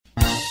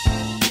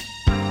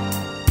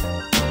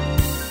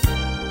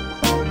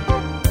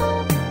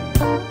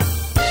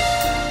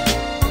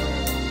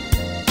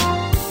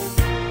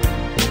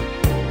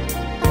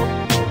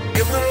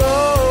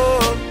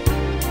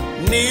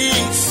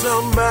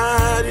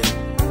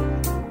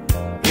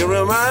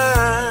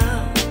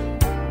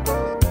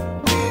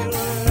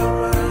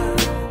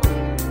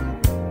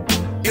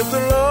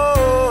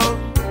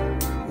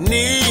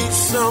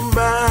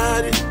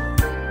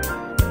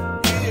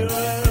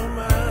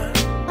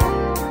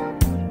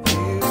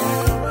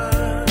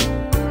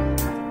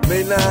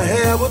may not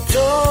have a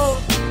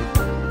tongue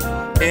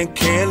and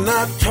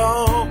cannot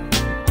talk.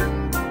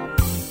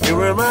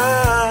 Here am I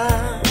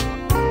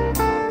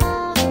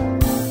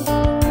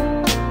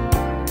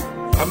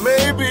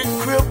may be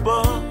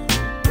crippled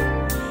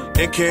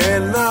and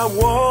cannot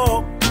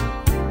walk.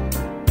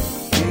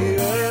 Here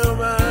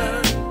am I.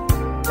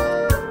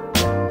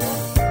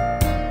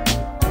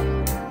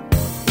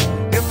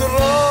 If the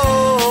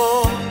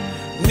Lord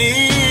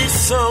needs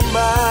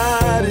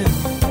somebody,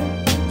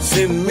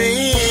 send me.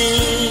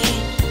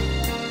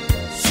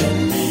 Send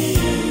me.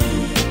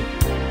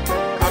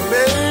 I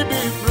may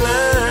be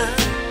blind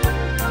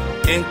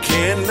and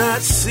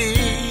cannot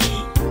see.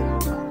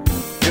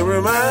 Here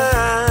am I.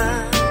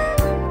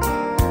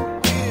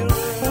 Here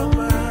am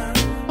I.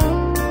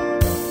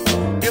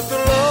 If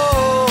the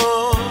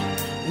Lord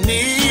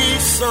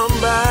needs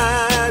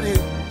somebody,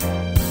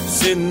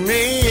 send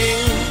me.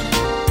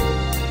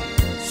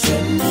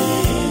 Send me.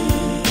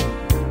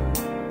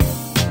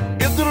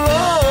 If the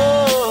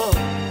Lord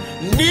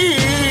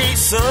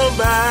needs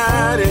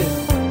somebody,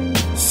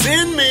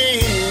 send me.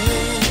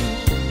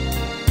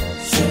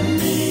 Send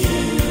me.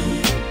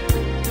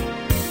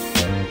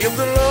 If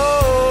the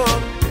Lord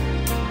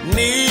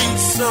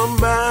needs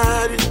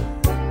somebody,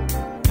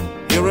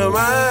 here am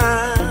I.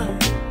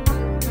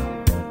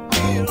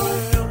 Here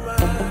am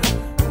I.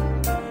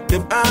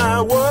 If I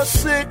was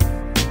sick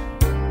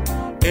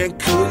and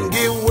couldn't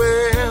get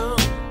well,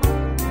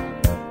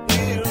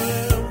 here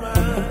am I.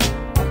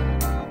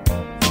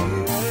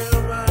 Here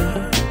am I.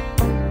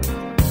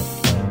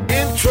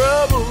 In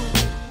trouble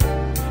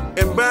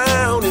and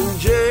bound in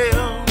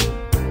jail,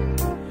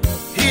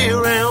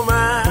 here am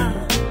I.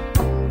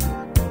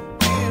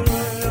 Here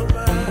am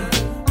I.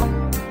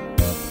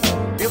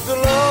 If the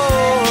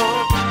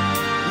Lord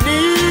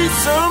needs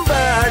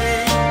somebody,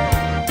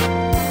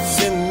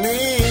 send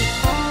me.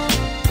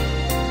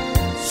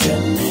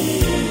 Send me.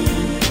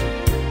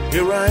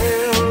 Here I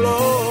am,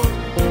 Lord.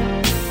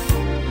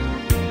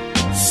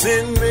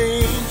 Send me.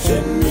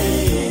 Send me.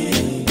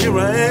 Here I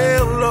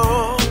am,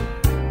 Lord.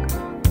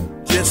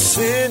 Just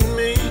send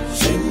me.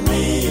 Send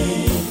me.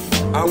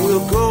 I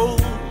will go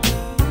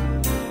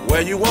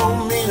where you want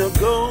me to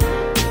go.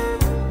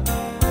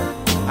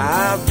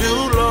 I'll do,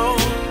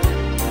 Lord,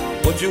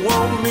 what you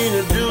want me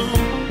to do.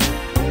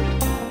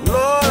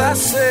 Lord, I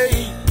say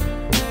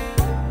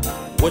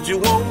what you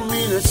want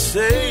me to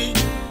say.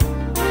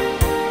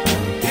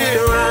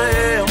 Here I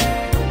am.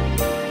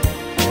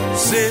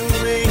 Send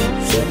me.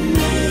 Send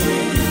me.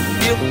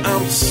 If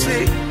I'm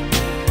sick,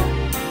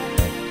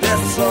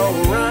 that's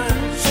alright.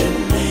 Send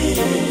me.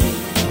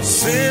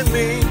 Send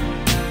me.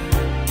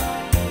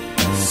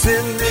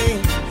 Send me.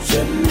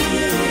 Send me.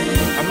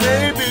 I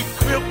may be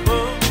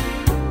crippled,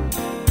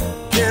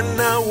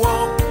 cannot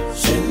walk.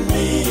 Send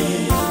me.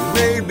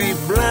 May be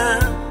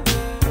blind,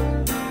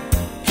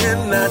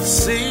 cannot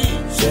see.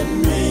 Send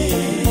me.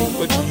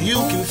 But you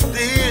can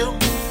still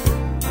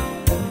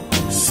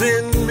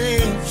send me.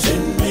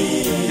 Send me.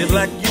 Just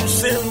like you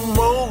sent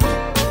Moses,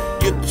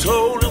 you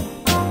told him,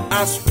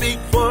 I speak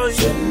for you.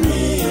 Send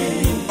me.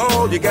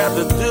 All you got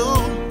to do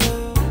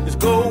is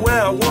go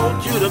where I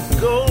want you to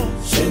go.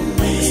 Send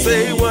me.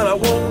 Say what I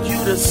want you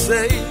to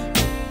say.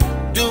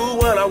 Do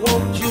what I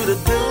want you to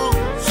do.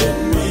 Send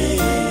me.